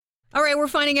All right, we're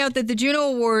finding out that the Juno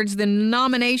Awards, the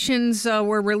nominations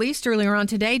were released earlier on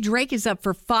today. Drake is up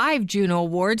for 5 Juno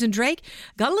Awards, and Drake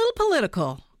got a little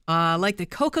political. Like the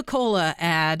Coca-Cola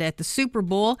ad at the Super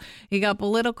Bowl. He got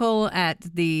political at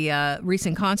the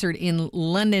recent concert in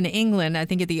London, England, I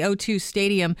think at the O2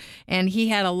 Stadium, and he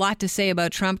had a lot to say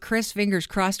about Trump. Chris, fingers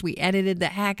crossed we edited the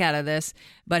heck out of this,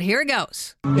 but here it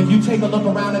goes. If you take a look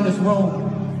around in this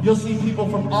room, you'll see people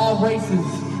from all races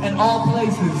and all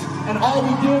places, and all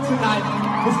we did tonight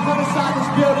was come inside this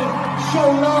building,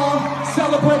 show love,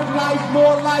 celebrate life,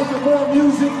 and more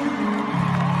music.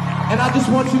 And I just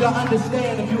want you to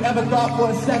understand, if you ever thought for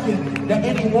a second that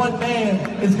any one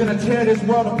man is going to tear this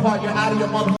world apart, you're out of your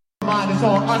motherfucking mind. It's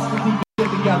all us to keep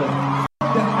it together.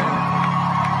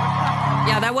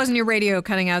 Yeah, that wasn't your radio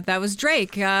cutting out. That was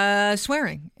Drake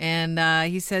swearing. And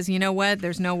he says, you know what?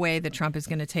 There's no way that Trump is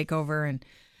going to take over and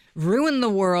ruin the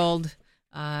world.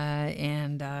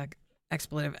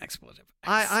 Expletive.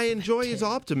 I enjoy his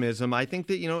optimism. I think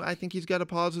that, I think he's got a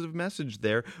positive message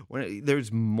there.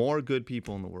 There's more good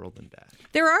people in the world than bad.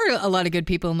 There are a lot of good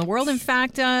people in the world. In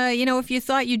fact, if you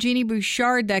thought Eugenie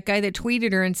Bouchard, that guy that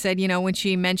tweeted her and said, when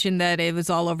she mentioned that it was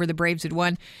all over the Braves had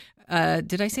won.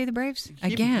 Did I say the Braves?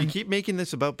 Again. You keep making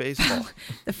this about baseball.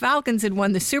 The Falcons had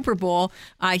won the Super Bowl.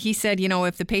 He said,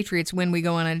 if the Patriots win, we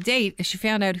go on a date. She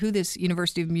found out who this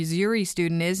University of Missouri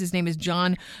student is. His name is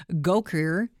John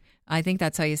Goker. I think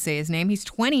that's how you say his name. He's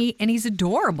 20, and he's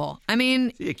adorable. I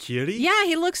mean... Is he a cutie? Yeah,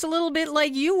 he looks a little bit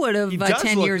like you would have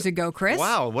 10 years ago, Chris.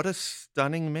 Wow, what a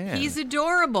stunning man. He's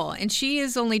adorable. And she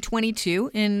is only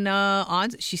 22 in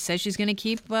odds. She says she's going to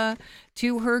keep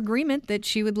to her agreement that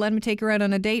she would let him take her out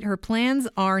on a date. Her plans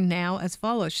are now as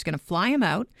follows. She's going to fly him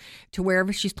out to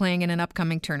wherever she's playing in an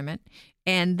upcoming tournament.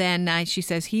 And then she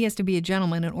says he has to be a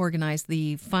gentleman and organize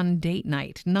the fun date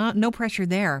night. No pressure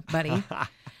there, buddy.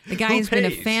 The guy has been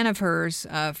a fan of hers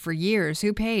for years.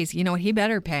 Who pays? He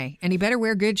better pay. And he better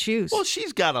wear good shoes. Well,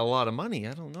 she's got a lot of money.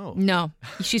 I don't know. No,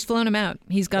 she's flown him out.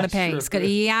 He's got to pay.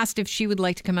 He asked if she would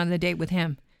like to come on the date with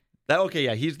him.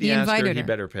 He's the asker. He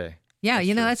better pay. Yeah,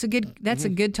 that's a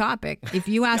good topic. If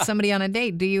you ask somebody on a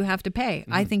date, do you have to pay?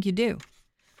 I think you do.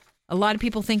 A lot of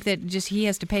people think that just he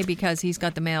has to pay because he's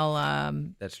got the male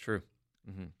That's true.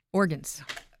 organs.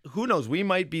 Who knows? We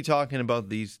might be talking about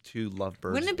these two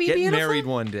lovebirds. Wouldn't it be getting beautiful? married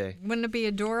one day. Wouldn't it be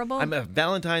adorable?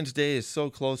 Valentine's Day is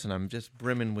so close, and I'm just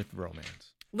brimming with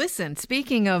romance. Listen,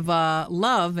 speaking of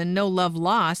love and no love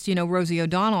lost, Rosie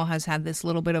O'Donnell has had this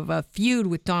little bit of a feud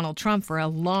with Donald Trump for a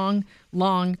long,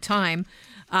 long time.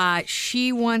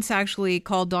 She once actually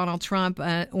called Donald Trump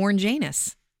orange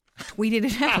anus, tweeted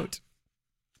it out.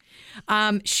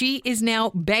 She is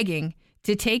now begging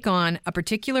to take on a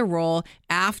particular role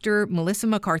after Melissa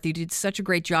McCarthy did such a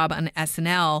great job on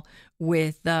SNL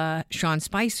with Sean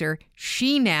Spicer.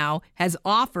 She now has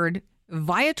offered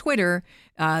via Twitter,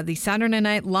 the Saturday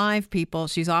Night Live people,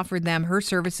 she's offered them her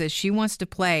services. She wants to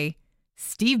play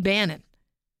Steve Bannon.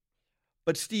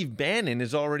 But Steve Bannon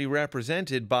is already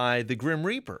represented by the Grim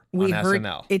Reaper on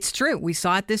SNL. It's true. We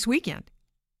saw it this weekend.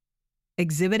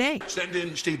 Exhibit A. Send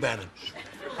in Steve Bannon.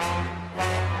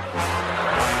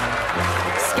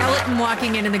 Skeleton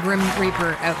walking in the Grim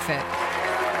Reaper outfit.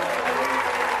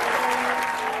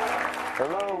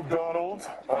 Hello, Donald.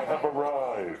 I have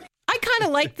arrived. I kind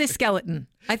of like the skeleton.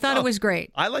 I thought it was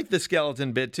great. I like the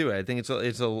skeleton bit too. I think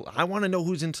I want to know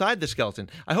who's inside the skeleton.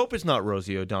 I hope it's not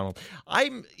Rosie O'Donnell.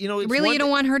 You don't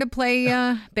want her to play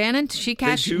Bannon?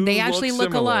 They actually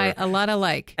look a lot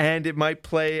alike. And it might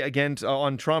play against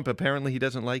on Trump. Apparently, he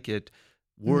doesn't like it.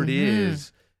 Word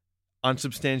is,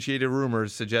 unsubstantiated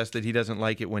rumors suggest that he doesn't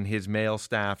like it when his male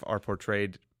staff are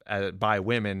portrayed by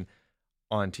women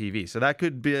on TV. So that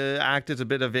could act as a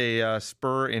bit of a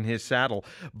spur in his saddle.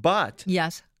 But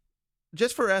yes,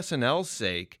 just for SNL's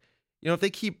sake, if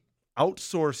they keep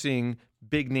outsourcing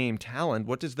big name talent,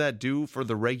 what does that do for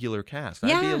the regular cast?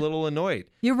 I'd be a little annoyed.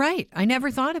 You're right. I never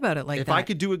thought about it like that. If I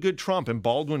could do a good Trump and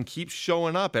Baldwin keeps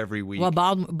showing up every week. Well,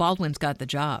 Baldwin's got the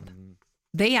job.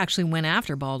 They actually went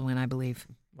after Baldwin, I believe.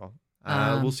 Well,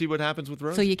 we'll see what happens with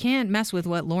Rose. So you can't mess with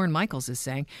what Lorne Michaels is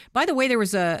saying. By the way, there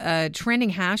was a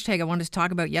trending hashtag I wanted to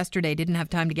talk about yesterday. Didn't have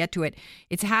time to get to it.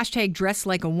 It's hashtag dress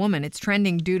like a woman. It's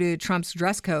trending due to Trump's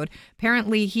dress code.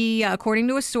 Apparently, he, according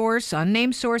to a source,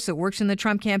 unnamed source that works in the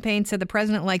Trump campaign, said the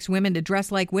president likes women to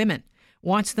dress like women,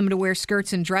 wants them to wear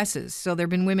skirts and dresses. So there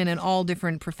have been women in all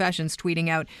different professions tweeting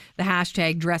out the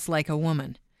hashtag dress like a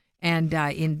woman. And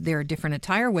in their different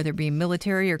attire, whether it be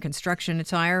military or construction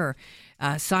attire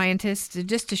or scientists,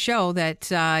 just to show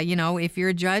that, if you're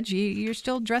a judge, you're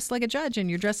still dressed like a judge and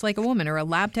you're dressed like a woman, or a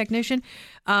lab technician.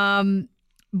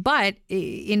 But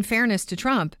in fairness to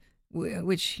Trump,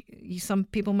 which some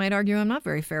people might argue I'm not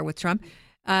very fair with Trump.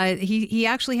 He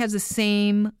actually has the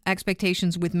same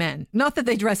expectations with men. Not that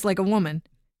they dress like a woman.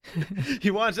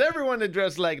 He wants everyone to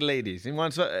dress like ladies. He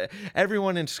wants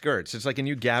everyone in skirts. It's like a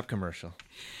new Gap commercial.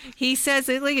 He says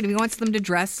that, like, he wants them to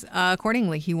dress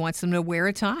accordingly. He wants them to wear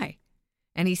a tie.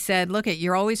 And he said, look,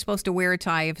 you're always supposed to wear a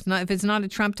tie. If it's not a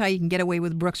Trump tie, you can get away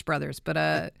with Brooks Brothers. But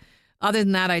other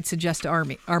than that, I'd suggest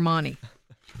Armani.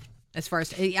 As far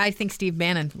as I think Steve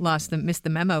Bannon missed the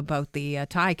memo about the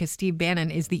tie, because Steve Bannon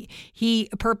he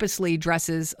purposely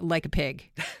dresses like a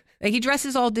pig. He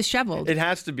dresses all disheveled. It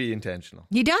has to be intentional.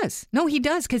 He does. No, he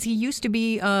does, because he used to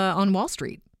be on Wall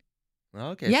Street.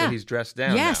 Okay, yeah. So he's dressed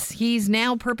down Yes, now. He's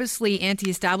now purposely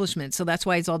anti-establishment, so that's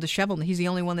why he's all disheveled. He's the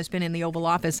only one that's been in the Oval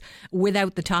Office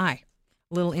without the tie.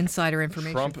 A little insider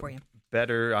information Trump for you.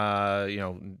 Better,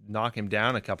 knock him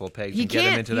down a couple of pegs He and get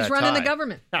him into that tie. He's running the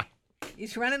government.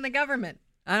 He's running the government.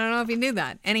 I don't know if you knew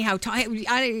that. Anyhow,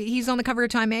 he's on the cover of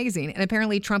Time magazine, and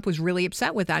apparently Trump was really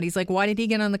upset with that. He's like, why did he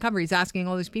get on the cover? He's asking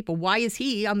all these people, why is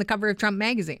he on the cover of Trump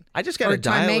magazine? I just got to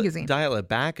dial it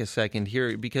back a second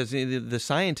here, because the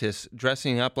scientists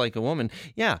dressing up like a woman,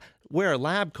 wear a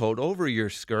lab coat over your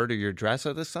skirt or your dress.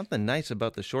 There's something nice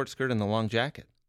about the short skirt and the long jacket.